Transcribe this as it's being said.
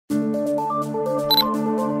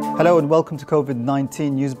Hello and welcome to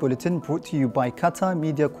COVID-19 News Bulletin brought to you by Qatar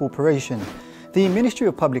Media Corporation. The Ministry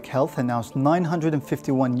of Public Health announced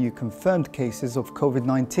 951 new confirmed cases of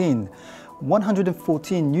COVID-19.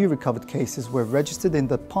 114 new recovered cases were registered in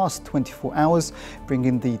the past 24 hours,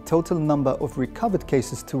 bringing the total number of recovered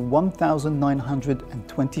cases to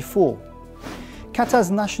 1,924.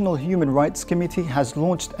 Qatar's National Human Rights Committee has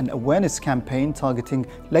launched an awareness campaign targeting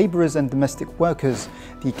labourers and domestic workers.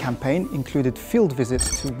 The campaign included field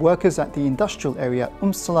visits to workers at the industrial area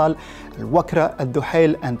Salal, Al-Wakra,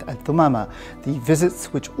 Al-Duhail and Al-Thumama. The visits,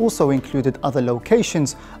 which also included other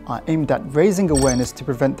locations, are aimed at raising awareness to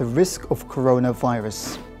prevent the risk of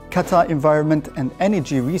coronavirus. Qatar Environment and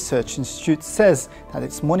Energy Research Institute says that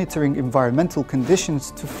it's monitoring environmental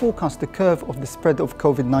conditions to forecast the curve of the spread of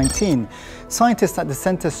COVID-19. Scientists at the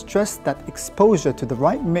centre stressed that exposure to the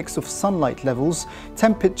right mix of sunlight levels,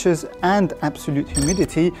 temperatures and absolute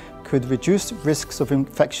humidity could reduce risks of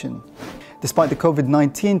infection. Despite the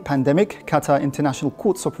COVID-19 pandemic, Qatar International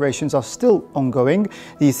Court's operations are still ongoing.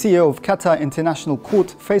 The CEO of Qatar International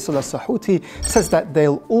Court, Faisal Al-Sahuti, says that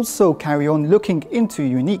they'll also carry on looking into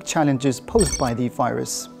unique challenges posed by the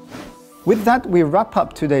virus. With that, we wrap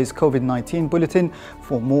up today's COVID-19 bulletin.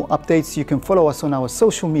 For more updates, you can follow us on our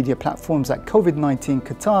social media platforms at COVID-19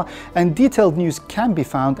 Qatar, and detailed news can be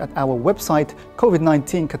found at our website,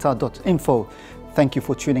 covid19qatar.info. Thank you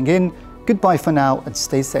for tuning in. Goodbye for now and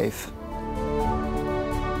stay safe.